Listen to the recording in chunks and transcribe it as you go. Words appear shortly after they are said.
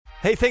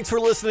Hey, thanks for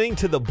listening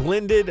to the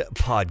Blended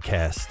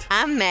Podcast.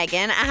 I'm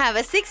Megan. I have a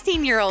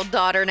 16-year-old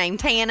daughter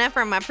named Tana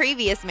from my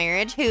previous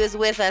marriage who is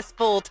with us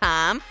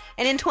full-time.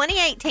 And in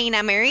 2018,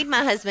 I married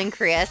my husband,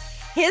 Chris.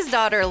 His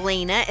daughter,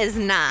 Lena, is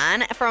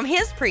 9 from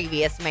his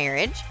previous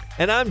marriage.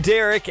 And I'm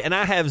Derek, and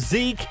I have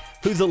Zeke,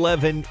 who's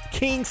 11,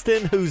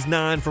 Kingston, who's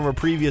 9 from a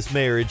previous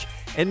marriage,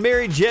 and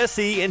married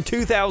Jessie in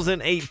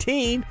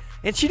 2018,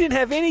 and she didn't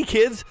have any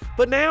kids,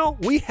 but now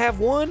we have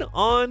one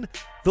on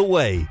the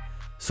way.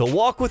 So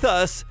walk with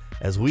us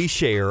as we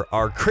share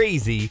our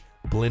crazy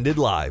blended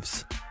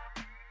lives.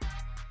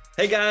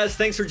 Hey guys,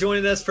 thanks for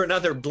joining us for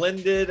another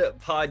Blended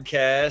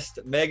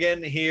Podcast.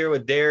 Megan here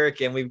with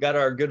Derek, and we've got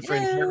our good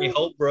friend Jeremy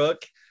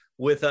Holbrook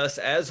with us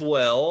as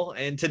well.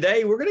 And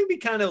today we're going to be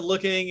kind of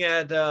looking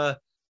at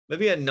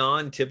maybe a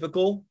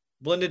non-typical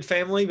blended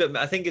family, but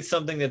I think it's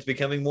something that's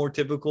becoming more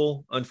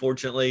typical,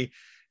 unfortunately.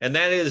 And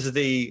that is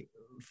the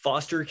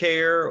foster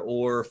care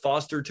or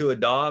foster to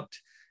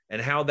adopt, and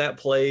how that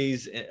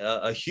plays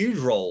a huge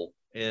role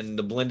in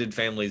the blended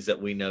families that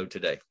we know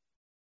today.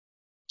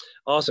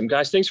 Awesome,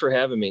 guys. Thanks for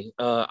having me.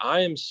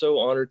 I am so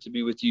honored to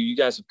be with you. You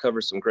guys have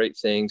covered some great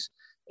things.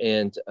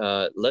 And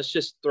let's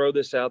just throw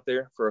this out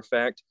there for a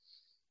fact.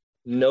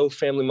 No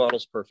family model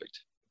is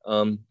perfect.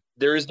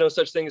 There is no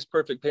such thing as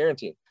perfect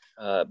parenting,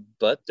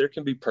 but there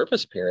can be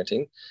purpose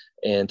parenting.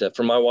 And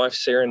for my wife,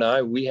 Sarah, and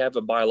I, we have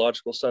a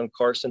biological son,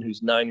 Carson,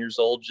 who's 9 years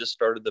old, just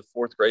started the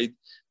 4th grade.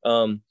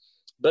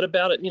 But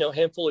about a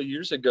handful of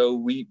years ago,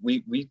 we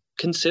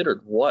considered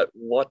what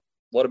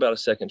about a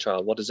second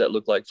child? What does that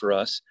look like for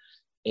us?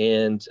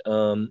 And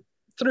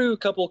through a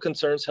couple of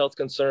concerns, health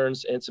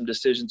concerns, and some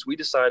decisions, we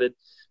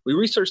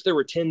researched there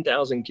were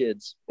 10,000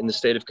 kids in the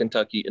state of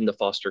Kentucky in the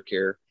foster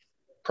care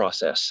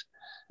process.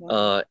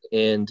 Wow.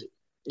 And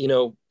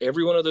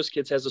every one of those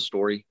kids has a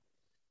story.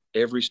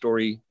 Every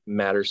story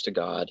matters to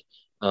God.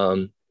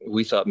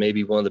 We thought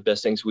maybe one of the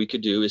best things we could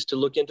do is to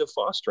look into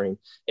fostering.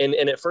 And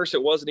at first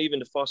it wasn't even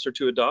to foster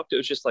to adopt. It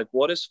was just like,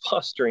 what is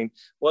fostering?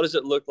 What does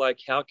it look like?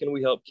 How can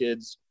we help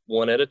kids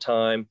one at a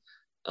time?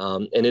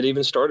 And it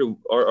even started,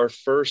 our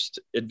first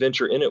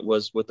adventure in it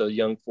was with a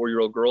young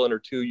 4-year-old girl and her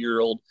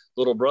 2-year-old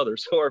little brother.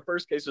 So our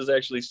first case was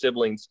actually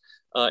siblings.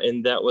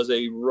 And that was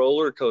a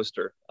roller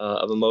coaster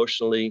of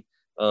emotionally.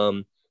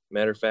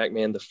 Matter of fact,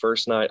 man, the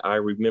first night, I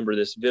remember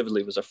this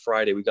vividly, was a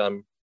Friday. We got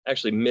them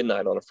actually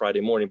midnight on a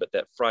Friday morning, but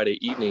that Friday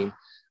evening,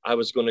 I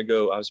was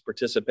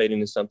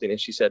participating in something,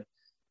 and she said,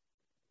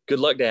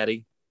 "Good luck,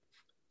 Daddy."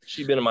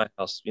 She'd been in my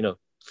house,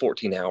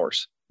 14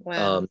 hours.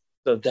 Wow.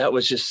 So that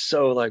was just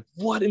so like,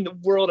 what in the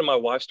world? And my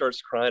wife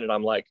starts crying, and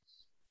I'm like,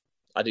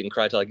 I didn't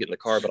cry till I get in the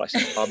car, but I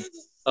sobbed.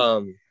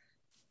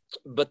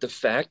 But the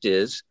fact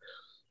is,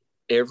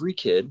 every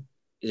kid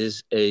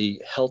is a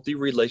healthy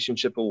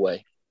relationship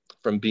away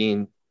from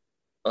being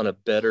on a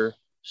better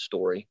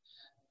story.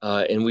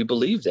 And we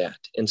believe that.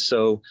 And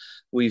so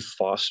we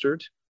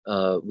fostered,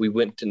 we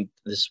went to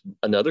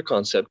another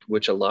concept,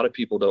 which a lot of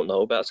people don't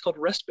know about. It's called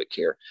respite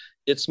care.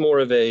 It's more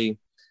of a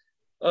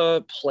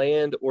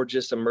planned or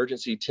just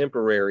emergency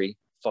temporary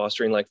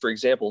fostering. Like, for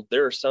example,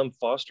 there are some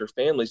foster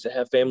families that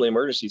have family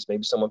emergencies.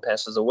 Maybe someone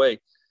passes away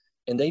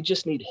and they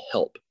just need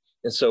help.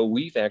 And so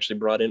we've actually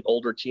brought in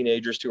older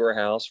teenagers to our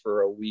house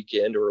for a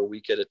weekend or a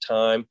week at a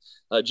time,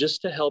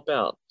 just to help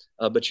out.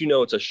 But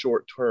it's a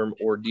short-term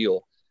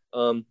ordeal.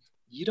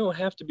 You don't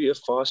have to be a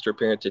foster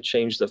parent to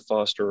change the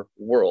foster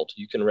world.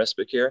 You can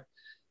respite care.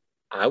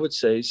 I would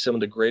say some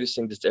of the greatest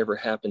things that's ever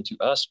happened to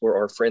us were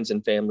our friends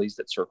and families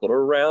that circled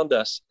around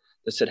us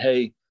that said,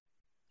 "Hey,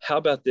 how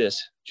about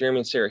this? Jeremy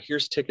and Sarah,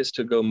 here's tickets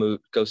to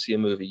go see a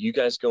movie. You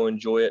guys go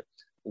enjoy it.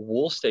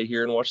 We'll stay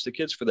here and watch the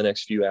kids for the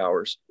next few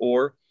hours."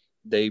 Or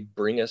they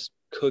bring us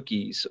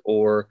cookies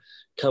or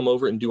come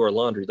over and do our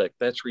laundry. Like,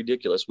 that's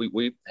ridiculous.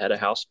 We had a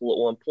house full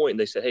at one point, and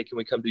they said, "Hey, can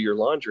we come do your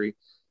laundry?"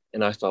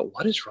 And I thought,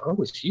 what is wrong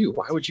with you?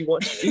 Why would you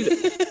want to do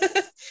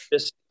that?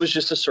 This was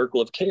just a circle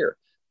of care.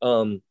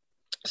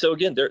 So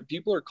again,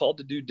 people are called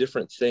to do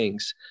different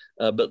things,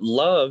 but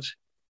love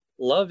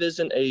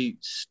isn't a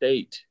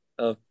state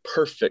of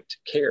perfect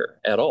care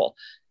at all.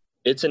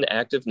 It's an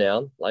active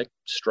noun, like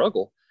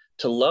struggle.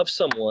 To love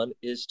someone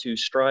is to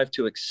strive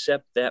to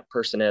accept that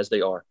person as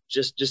they are,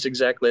 just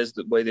exactly as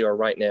the way they are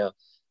right now.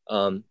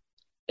 And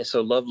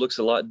so love looks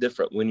a lot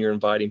different when you're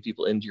inviting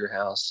people into your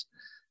house.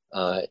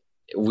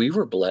 We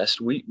were blessed.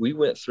 We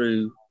went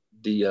through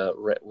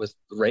with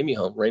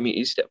Ramey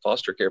East at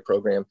Foster Care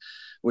Program,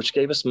 which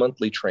gave us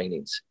monthly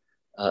trainings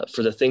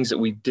for the things that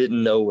we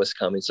didn't know was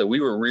coming. So we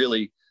were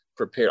really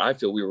prepared. I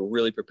feel we were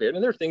really prepared.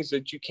 And there are things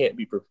that you can't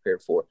be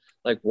prepared for.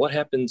 Like, what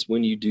happens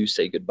when you do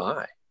say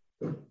goodbye?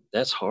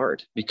 That's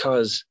hard,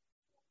 because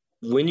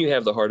when you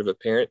have the heart of a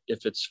parent,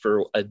 if it's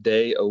for a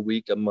day, a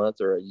week, a month,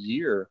 or a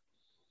year,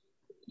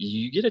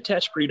 you get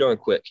attached pretty darn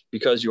quick,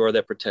 because you are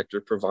that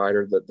protector,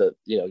 provider,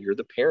 you're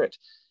the parent.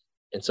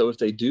 And so if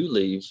they do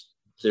leave,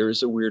 there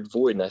is a weird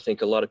void. And I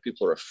think a lot of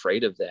people are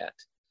afraid of that.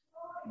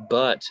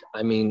 But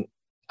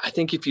I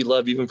think if you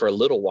love even for a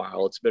little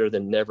while, it's better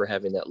than never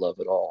having that love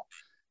at all.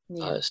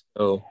 Yeah.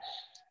 So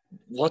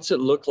what's it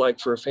look like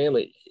for a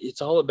family?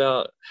 It's all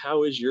about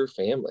how is your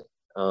family?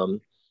 I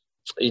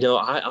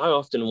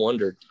often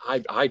wondered,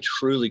 I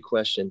truly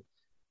question,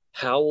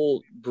 how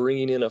will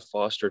bringing in a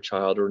foster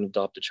child or an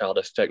adopted child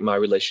affect my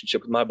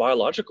relationship with my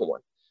biological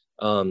one?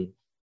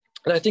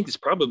 And I think it's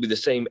probably the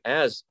same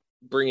as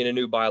bringing a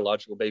new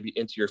biological baby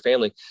into your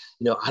family.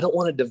 I don't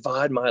want to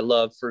divide my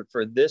love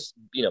for this,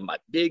 my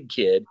big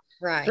kid.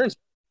 Right. Turns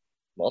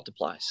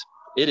multiplies.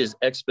 It is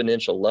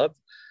exponential.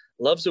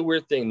 Love's a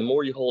weird thing. The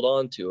more you hold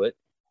on to it,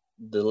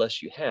 the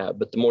less you have,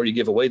 but the more you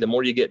give away, the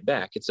more you get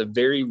back. It's a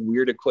very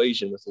weird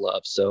equation with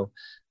love. So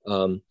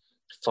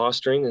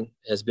fostering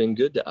has been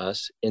good to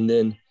us. And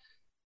then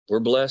we're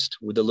blessed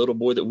with the little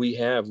boy that we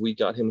have. We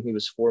got him when he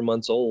was 4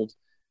 months old,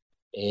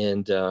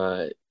 and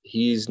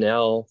he's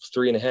now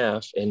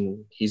 3.5,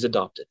 and he's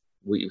adopted.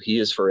 He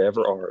is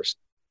forever ours.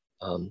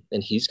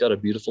 And he's got a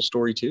beautiful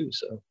story too.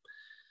 So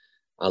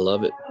I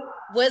love it.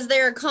 Was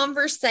there a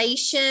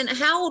conversation?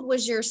 How old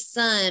was your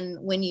son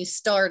when you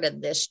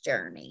started this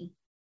journey?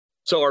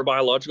 So our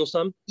biological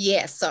son?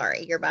 Yes,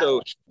 sorry, your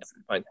biological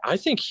son. I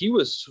think he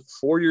was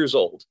 4 years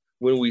old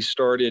when we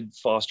started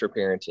foster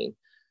parenting,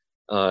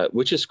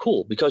 which is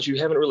cool because you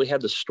haven't really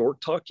had the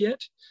stork talk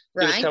yet.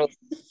 Right. It was kind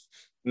of,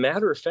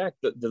 matter of fact,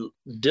 the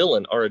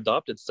Dylan, our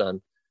adopted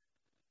son,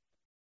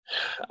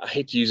 I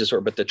hate to use this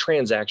word, but the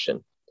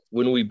transaction,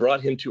 when we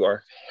brought him to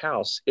our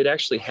house, it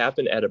actually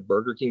happened at a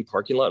Burger King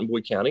parking lot in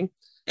Boyd County.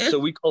 So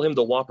we call him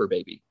the Whopper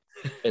baby.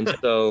 And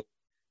so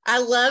I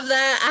love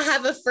that. I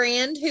have a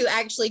friend who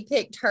actually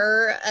picked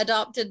her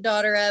adopted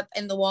daughter up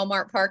in the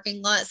Walmart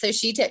parking lot. So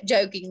she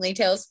jokingly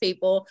tells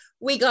people,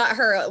 we got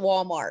her at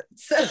Walmart.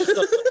 So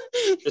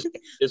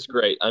it's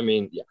great. I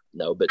mean, yeah,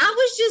 no, but I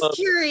was just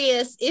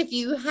curious if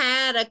you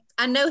had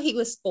I know he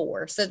was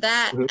 4. So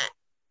that,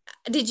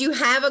 did you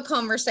have a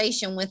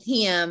conversation with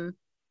him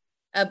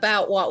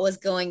about what was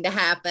going to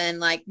happen?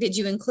 Like, did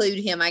you include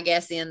him, I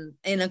guess, in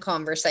a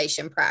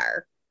conversation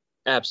prior?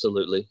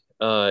 Absolutely.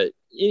 At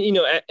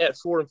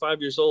 4 and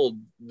 5 years old,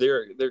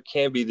 there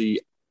can be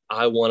the,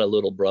 I want a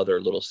little brother,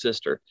 a little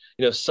sister.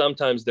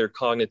 Sometimes they're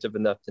cognitive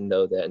enough to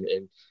know that.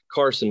 And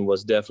Carson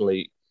was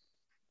definitely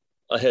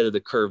ahead of the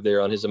curve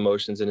there on his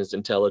emotions and his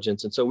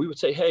intelligence. And so we would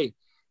say, hey,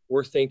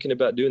 we're thinking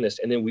about doing this.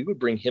 And then we would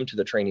bring him to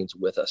the trainings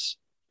with us,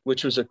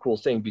 which was a cool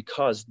thing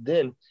because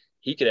then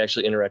he could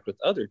actually interact with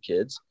other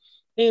kids.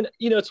 And,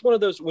 it's one of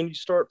those, when you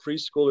start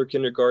preschool or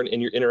kindergarten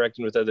and you're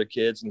interacting with other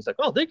kids and it's like,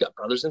 oh, they got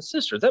brothers and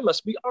sisters. That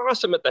must be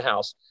awesome at the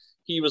house.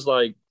 He was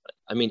like,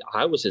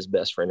 I was his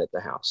best friend at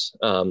the house,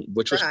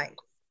 which was right.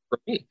 For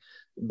me.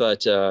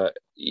 But,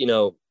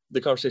 the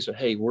conversation,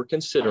 hey, we're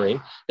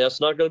considering, now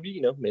it's not going to be,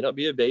 may not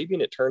be a baby.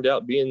 And it turned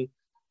out being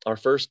our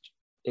first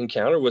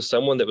encounter with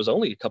someone that was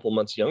only a couple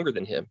months younger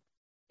than him.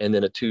 And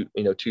then a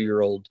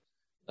 2-year-old,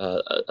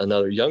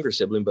 another younger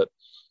sibling, but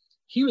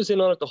he was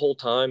in on it the whole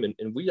time. And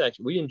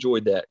we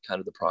enjoyed that kind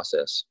of the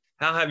process.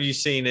 How have you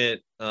seen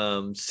it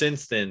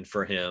since then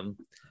for him?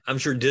 I'm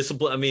sure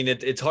discipline. I mean,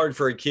 it's hard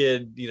for a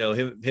kid,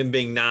 him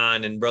being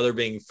 9 and brother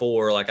being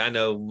 4. Like I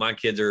know my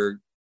kids are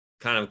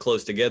kind of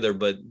close together,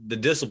 but the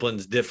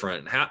discipline's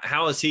different.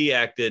 How has he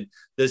acted?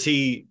 Does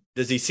he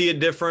see a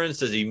difference?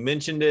 Does he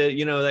mention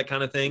it? That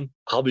kind of thing?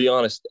 I'll be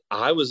honest.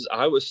 I was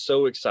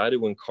so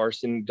excited when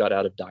Carson got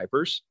out of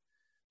diapers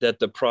that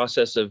the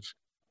process of,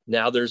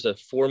 now there's a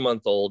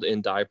 4-month-old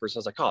in diapers. I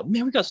was like, oh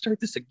man, we got to start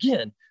this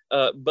again.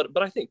 But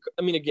I think,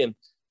 again,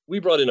 we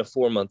brought in a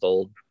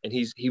 4-month-old and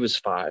he was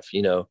 5,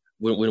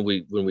 when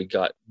we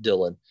got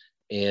Dylan,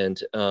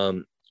 and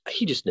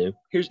he just knew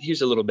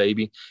here's a little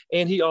baby.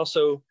 And he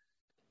also,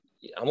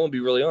 I'm going to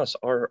be really honest,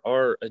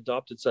 our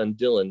adopted son,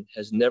 Dylan,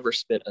 has never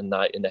spent a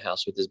night in the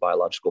house with his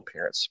biological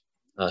parents.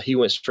 He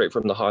went straight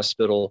from the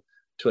hospital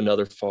to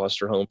another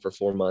foster home for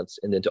 4 months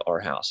and then to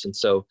our house. And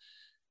so,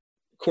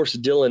 of course,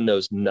 Dylan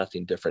knows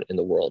nothing different in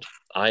the world.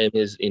 I am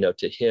his,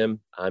 to him,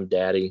 I'm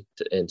daddy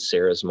and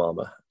Sarah's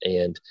mama.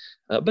 And,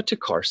 but to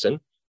Carson,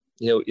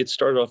 it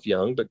started off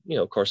young, but,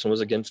 Carson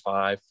was again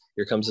 5.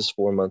 Here comes this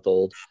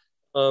 4-month-old.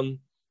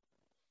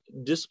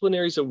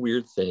 Disciplinary is a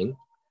weird thing.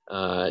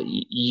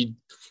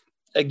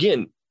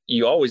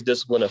 You always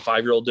discipline a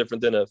 5-year-old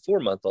different than a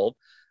 4-month-old.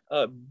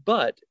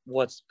 But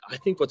what's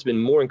been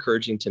more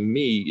encouraging to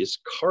me is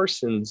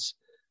Carson's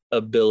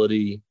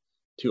ability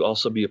to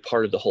also be a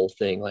part of the whole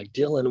thing. Like,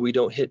 Dylan, we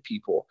don't hit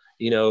people,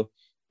 and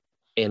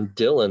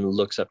Dylan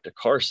looks up to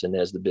Carson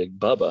as the big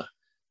Bubba,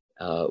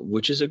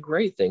 which is a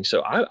great thing. So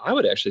I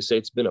would actually say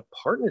it's been a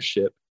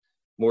partnership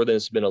more than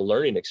it's been a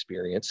learning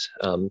experience.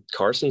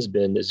 Carson's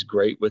been as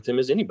great with him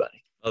as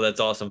anybody. Oh, that's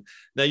awesome.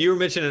 Now, you were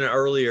mentioning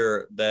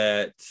earlier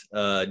that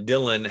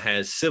Dylan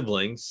has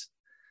siblings.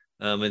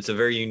 It's a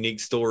very unique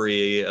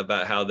story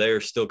about how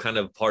they're still kind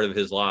of part of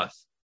his life.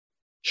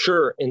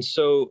 Sure. And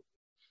so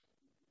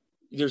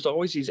there's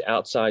always these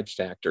outside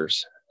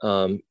factors,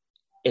 and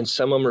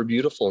some of them are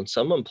beautiful and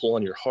some of them pull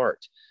on your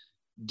heart.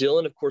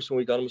 Dylan, of course, when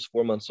we got him, was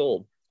 4 months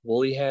old.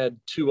 Well, he had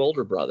 2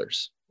 older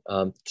brothers,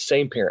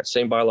 same parents,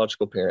 same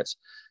biological parents,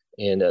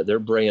 and they're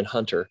Bray and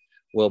Hunter.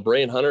 Well,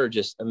 Bray and Hunter are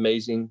just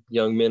amazing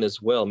young men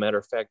as well. Matter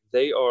of fact,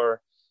 they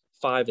are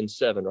 5 and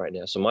 7 right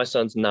now. So my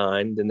son's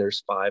 9, then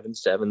there's 5 and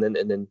 7, and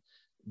then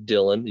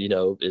Dylan,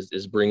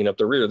 is bringing up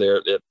the rear there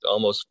at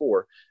almost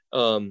 4.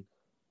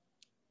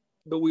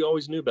 But we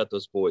always knew about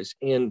those boys.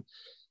 And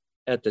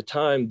at the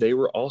time, they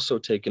were also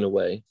taken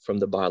away from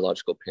the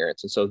biological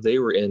parents. And so they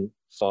were in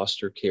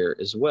foster care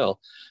as well.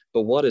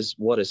 But what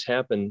has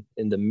happened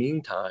in the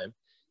meantime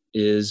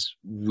is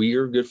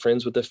we're good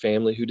friends with a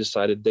family who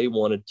decided they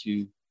wanted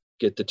to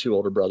get the 2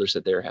 older brothers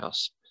at their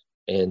house.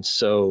 And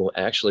so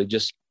actually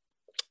just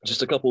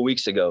a couple of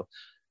weeks ago,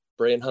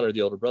 Bray and Hunter,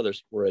 the older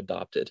brothers, were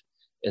adopted.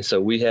 And so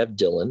we have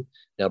Dylan,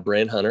 now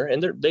Bray and Hunter,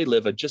 and they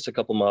live just a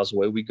couple miles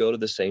away. We go to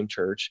the same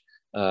church.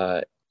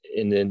 And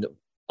then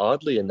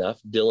oddly enough,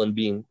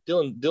 Dylan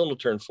will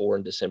turn 4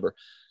 in December.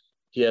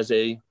 He has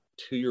a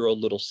 2-year-old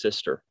little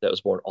sister that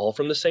was born, all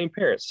from the same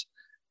parents,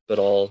 but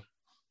all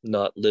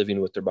not living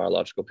with their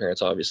biological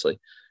parents, obviously.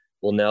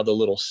 Well, now the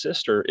little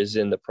sister is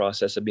in the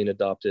process of being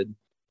adopted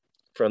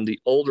from the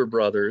older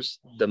brothers,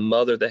 the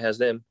mother that has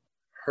them,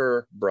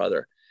 her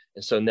brother.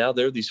 And so now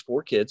there are these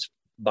 4 kids,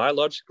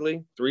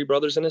 biologically 3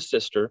 brothers and a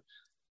sister,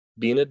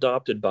 being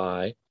adopted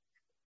by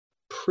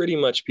pretty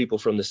much people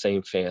from the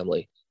same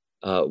family.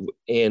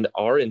 And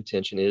our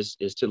intention is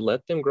to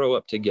let them grow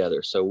up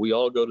together. So we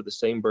all go to the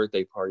same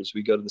birthday parties.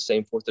 We go to the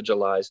same 4th of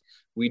July's.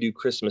 We do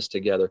Christmas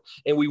together.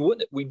 And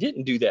we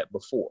didn't do that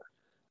before.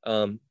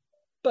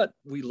 But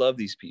we love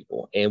these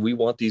people, and we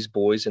want these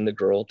boys and the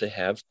girl to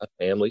have a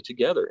family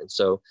together. And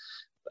so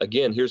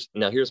again, here's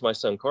my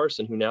son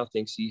Carson, who now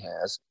thinks he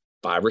has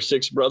 5 or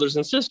 6 brothers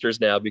and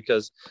sisters now,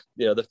 because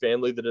the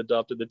family that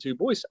adopted the 2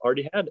 boys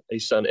already had a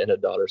son and a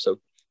daughter. So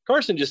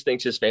Carson just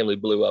thinks his family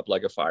blew up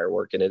like a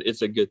firework, and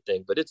it's a good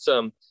thing. But it's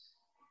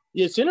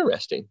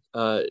interesting.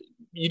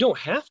 You don't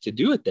have to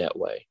do it that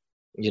way.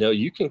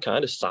 You can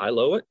kind of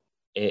silo it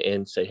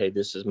and say, hey,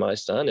 this is my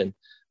son, and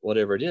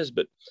whatever it is.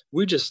 But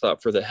we just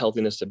thought, for the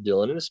healthiness of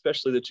Dylan, and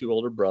especially the 2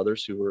 older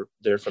brothers who were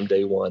there from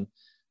day one,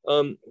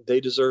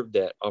 they deserved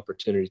that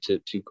opportunity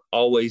to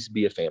always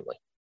be a family.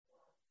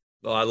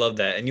 Oh, I love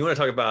that. And you want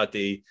to talk about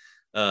the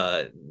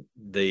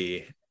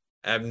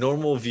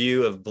abnormal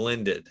view of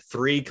blended,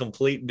 3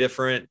 complete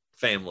different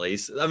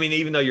families. I mean,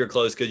 even though you're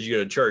close because you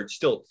go to church,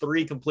 still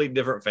 3 complete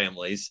different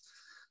families,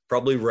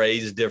 probably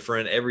raised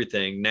different,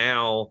 everything.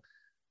 Now,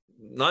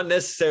 not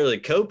necessarily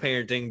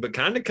co-parenting, but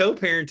kind of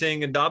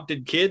co-parenting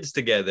adopted kids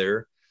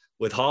together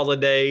with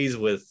holidays,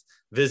 with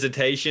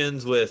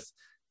visitations, with,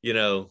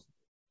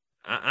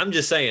 I'm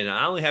just saying,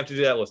 I only have to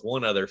do that with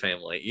one other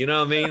family. You know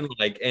what I mean?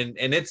 Like, and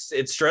it's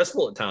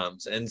stressful at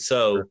times. And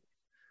so, sure.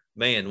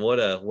 Man, what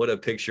a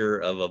picture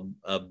of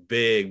a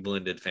big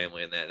blended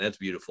family in that. And that's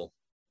beautiful.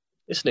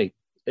 It's neat.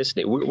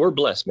 We're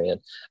blessed,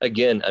 man.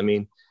 Again, I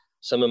mean,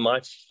 some of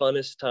my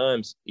funnest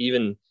times,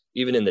 even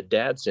in the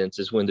dad sense,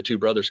 is when the 2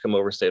 brothers come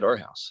over and stay at our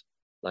house.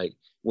 Like,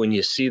 when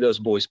you see those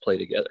boys play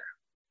together,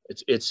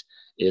 it's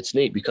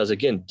neat, because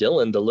again,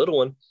 Dylan, the little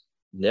one,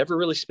 never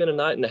really spent a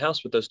night in the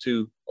house with those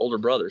 2 older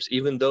brothers.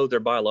 Even though they're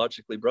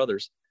biologically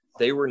brothers,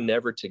 they were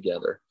never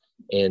together.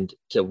 And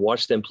to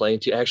watch them play,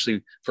 and to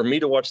actually, for me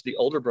to watch the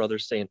older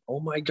brothers saying, oh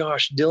my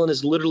gosh, Dylan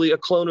is literally a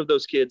clone of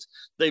those kids.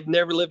 They've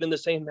never lived in the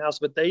same house,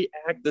 but they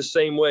act the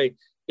same way.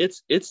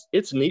 It's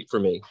neat for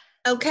me.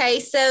 Okay,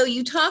 so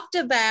you talked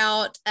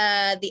about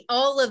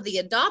all of the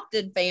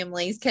adopted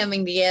families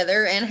coming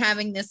together and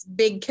having this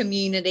big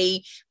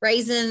community,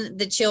 raising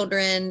the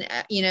children,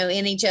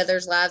 in each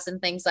other's lives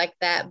and things like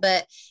that.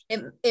 But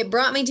it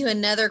brought me to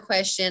another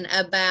question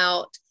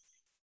about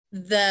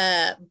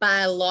the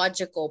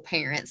biological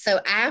parents. So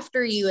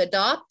after you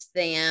adopt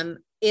them,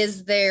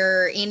 is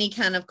there any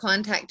kind of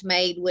contact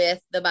made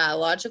with the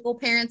biological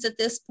parents at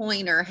this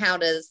point, or how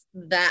does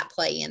that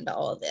play into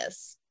all of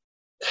this?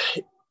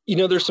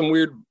 There's some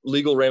weird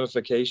legal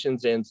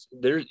ramifications, and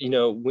there's,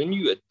 when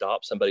you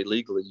adopt somebody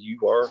legally, you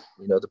are,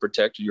 the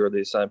protector, you are the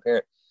assigned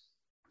parent.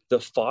 The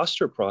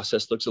foster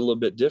process looks a little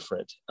bit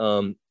different.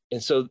 And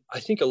so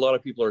I think a lot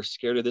of people are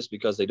scared of this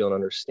because they don't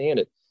understand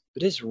it,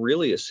 but it's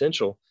really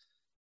essential.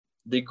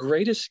 The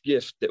greatest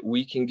gift that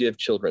we can give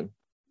children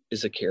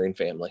is a caring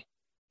family,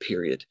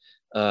 period.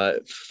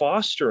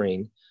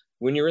 Fostering,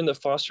 when you're in the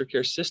foster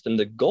care system,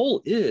 the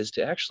goal is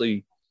to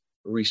actually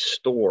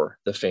restore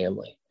the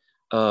family.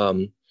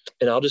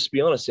 And I'll just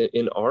be honest,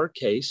 in our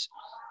case,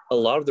 a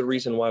lot of the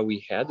reason why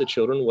we had the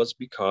children was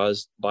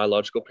because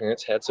biological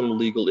parents had some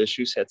legal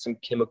issues, had some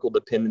chemical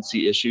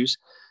dependency issues.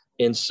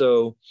 And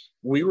so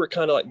we were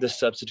kind of like the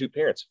substitute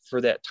parents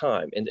for that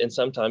time. And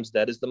sometimes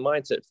that is the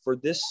mindset for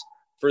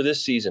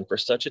this season, for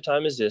such a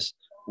time as this,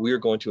 we are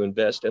going to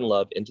invest in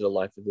love into the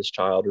life of this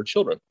child or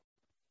children.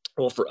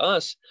 Well, for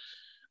us,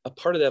 a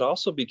part of that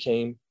also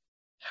became,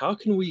 how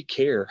can we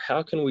care?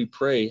 How can we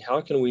pray?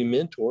 How can we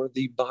mentor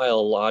the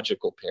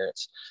biological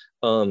parents?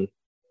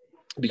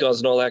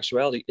 Because in all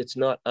actuality, it's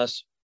not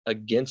us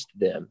against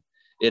them.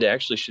 It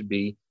actually should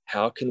be,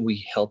 how can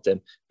we help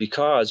them?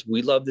 Because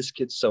we love this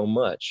kid so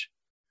much.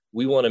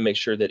 We want to make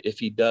sure that if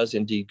he does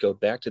indeed go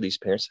back to these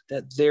parents,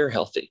 that they're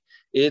healthy.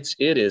 It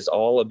is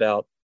all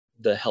about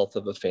the health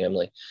of a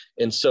family.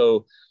 And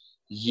so,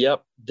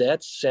 Yep,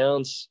 that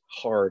sounds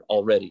hard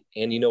already.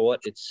 And you know what?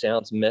 It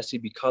sounds messy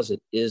because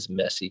it is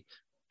messy.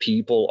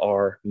 People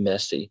are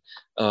messy.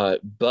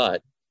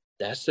 But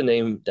that's the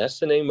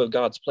name, of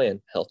God's plan,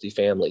 healthy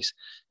families.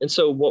 And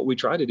so what we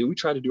try to do,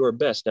 our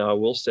best. Now, I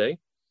will say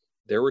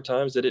there were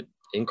times that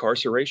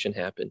incarceration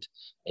happened,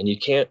 and you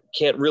can't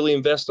really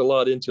invest a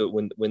lot into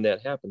it when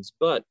that happens.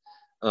 But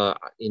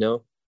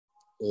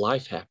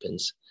life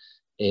happens.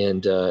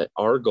 And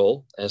our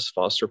goal as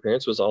foster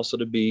parents was also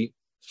to be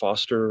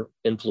foster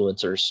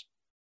influencers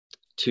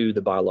to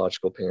the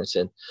biological parents.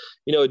 And,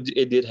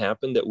 it did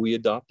happen that we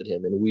adopted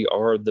him, and we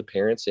are the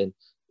parents. And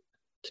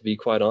to be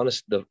quite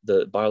honest,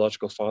 the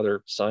biological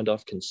father signed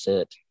off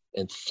consent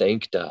and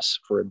thanked us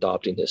for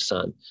adopting his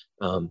son.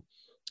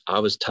 I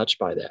was touched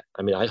by that.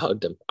 I mean, I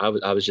hugged him. I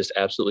was just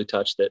absolutely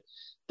touched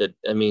that,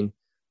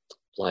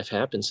 life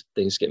happens,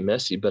 things get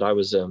messy, but I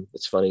was,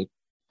 it's funny.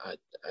 I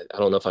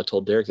don't know if I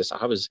told Derek this.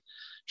 I was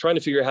trying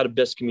to figure out how to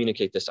best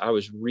communicate this. I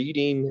was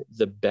reading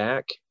the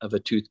back of a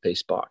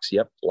toothpaste box.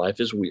 Yep. Life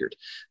is weird.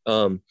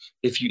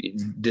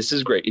 This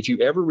is great. If you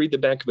ever read the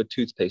back of a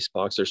toothpaste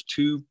box, there's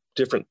two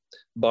different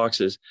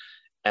boxes,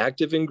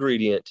 active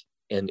ingredient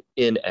and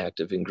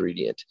inactive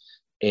ingredient.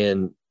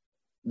 And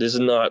this is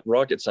not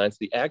rocket science.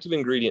 The active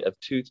ingredient of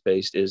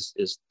toothpaste is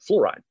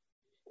fluoride.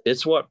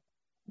 It's what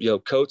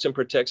coats and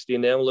protects the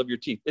enamel of your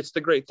teeth. It's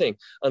the great thing.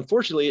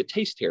 Unfortunately, it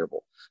tastes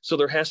terrible. So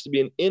there has to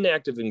be an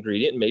inactive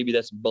ingredient. Maybe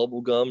that's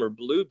bubble gum or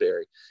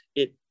blueberry.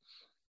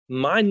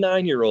 My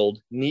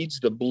 9-year-old needs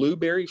the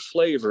blueberry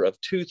flavor of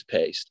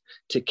toothpaste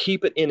to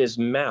keep it in his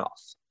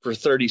mouth for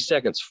 30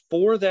 seconds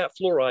for that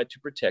fluoride to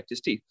protect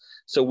his teeth.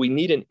 So we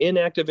need an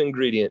inactive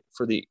ingredient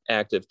for the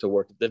active to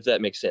work, if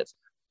that makes sense.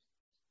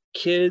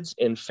 Kids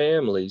and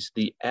families,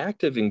 the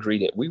active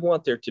ingredient, we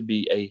want there to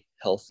be a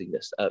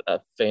healthiness, a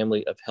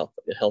family of health,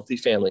 a healthy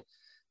family.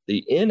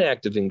 The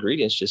inactive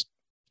ingredient is just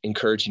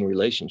encouraging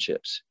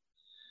relationships.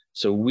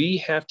 So we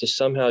have to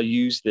somehow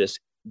use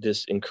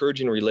this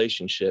encouraging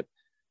relationship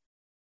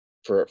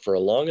for a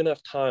long enough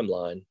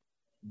timeline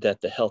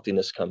that the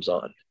healthiness comes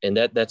on. And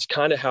that's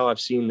kind of how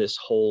I've seen this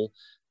whole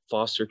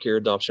foster care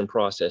adoption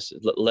process.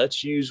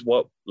 Let's use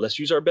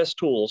our best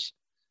tools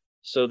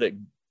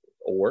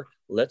or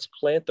let's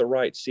plant the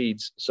right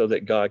seeds so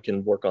that God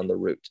can work on the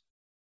root.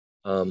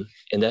 And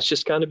that's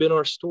just kind of been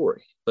our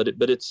story. But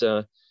it's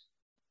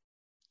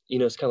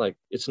it's kind of like,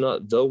 it's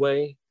not the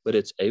way, but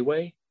it's a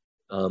way.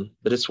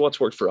 But it's what's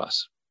worked for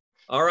us.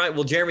 All right.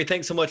 Well, Jeremy,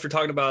 thanks so much for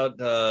talking about,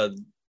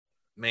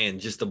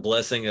 just the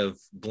blessing of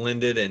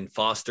blended and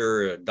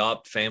foster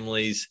adopt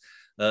families.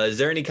 Is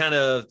there any kind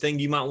of thing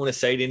you might want to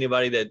say to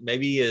anybody that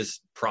maybe is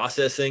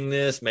processing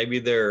this? Maybe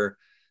they're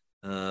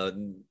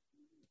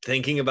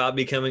thinking about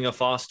becoming a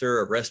foster,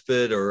 a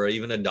respite, or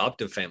even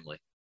adoptive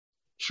family?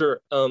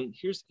 Sure.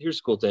 Here's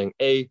a cool thing.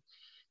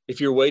 If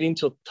you're waiting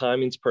till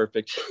timing's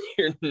perfect,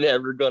 you're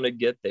never going to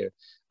get there.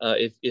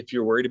 If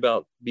you're worried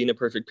about being a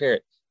perfect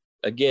parent,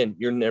 again,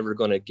 you're never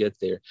going to get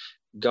there.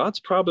 God's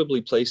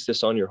probably placed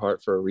this on your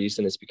heart for a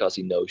reason. It's because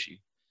he knows you.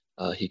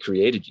 He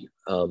created you.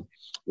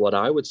 What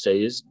I would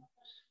say is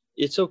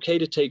it's okay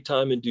to take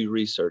time and do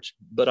research,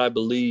 but I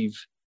believe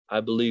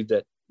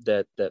that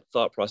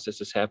thought process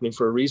is happening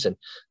for a reason.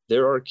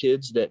 There are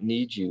kids that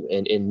need you,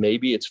 and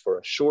maybe it's for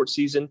a short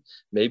season,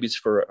 maybe it's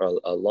for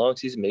a long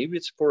season, maybe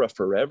it's for a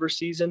forever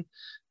season,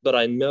 but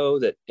I know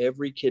that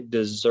every kid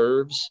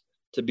deserves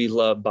to be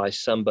loved by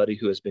somebody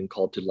who has been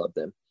called to love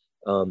them.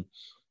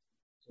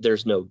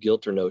 There's no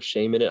guilt or no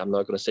shame in it. I'm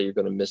not going to say you're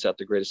going to miss out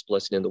the greatest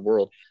blessing in the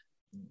world.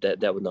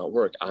 That would not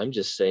work. I'm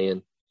just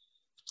saying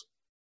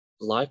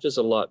life is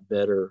a lot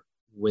better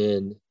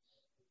when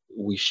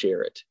we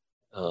share it.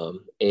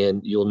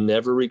 And you'll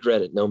never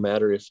regret it. No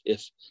matter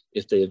if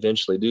they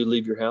eventually do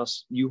leave your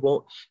house,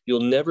 you'll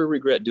never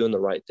regret doing the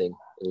right thing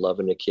and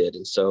loving a kid.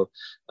 And so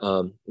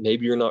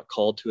maybe you're not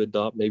called to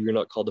adopt, maybe you're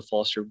not called to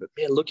foster, but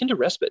man, look into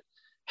respite.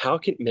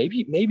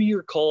 Maybe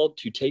you're called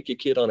to take a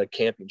kid on a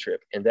camping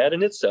trip, and that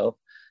in itself,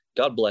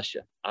 God bless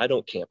you. I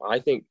don't camp. I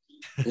think,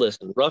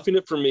 listen, roughing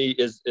it for me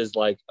is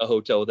like a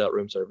hotel without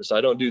room service.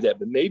 I don't do that,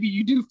 but maybe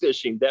you do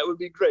fishing. That would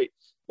be great.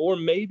 Or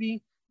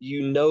maybe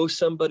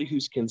somebody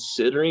who's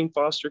considering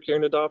foster care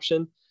and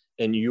adoption,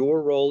 and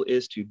your role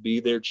is to be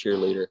their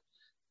cheerleader.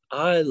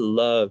 I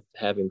love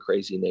having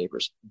crazy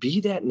neighbors. Be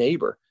that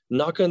neighbor.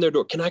 Knock on their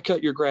door. Can I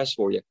cut your grass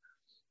for you?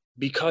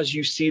 Because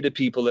you see the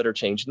people that are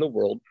changing the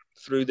world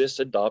through this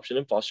adoption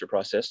and foster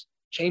process,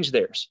 change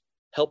theirs,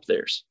 help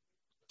theirs.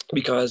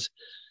 Because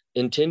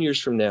in 10 years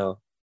from now,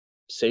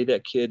 say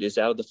that kid is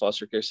out of the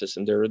foster care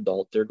system, they're an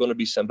adult, they're going to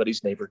be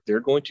somebody's neighbor. They're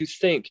going to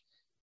think,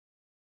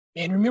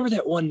 man, remember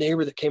that one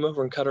neighbor that came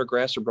over and cut our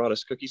grass or brought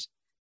us cookies?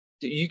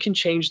 You can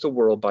change the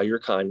world by your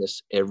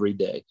kindness every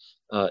day.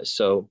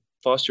 So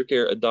foster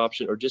care,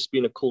 adoption, or just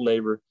being a cool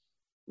neighbor,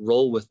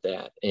 roll with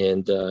that.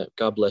 And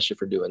God bless you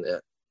for doing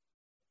that.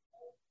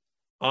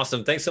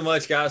 Awesome. Thanks so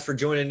much, guys, for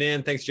joining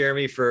in. Thanks,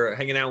 Jeremy, for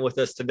hanging out with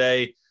us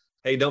today.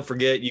 Hey, don't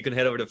forget, you can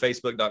head over to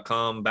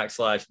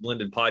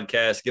facebook.com/blended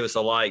podcast. Give us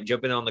a like,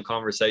 jump in on the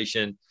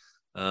conversation.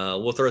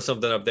 We'll throw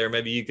something up there.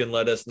 Maybe you can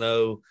let us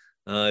know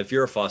if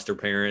you're a foster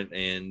parent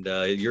and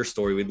your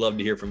story, we'd love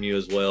to hear from you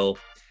as well.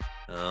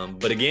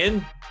 But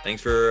again,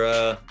 thanks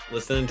for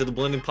listening to the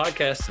Blended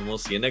Podcast, and we'll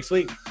see you next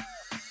week.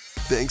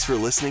 Thanks for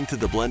listening to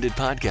the Blended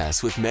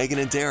Podcast with Magan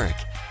and Derek,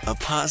 a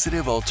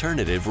positive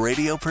alternative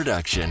radio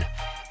production.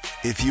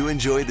 If you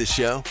enjoyed the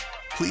show,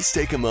 please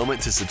take a moment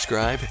to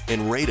subscribe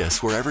and rate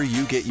us wherever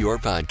you get your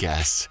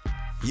podcasts.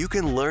 You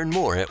can learn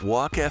more at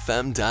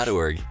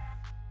walkfm.org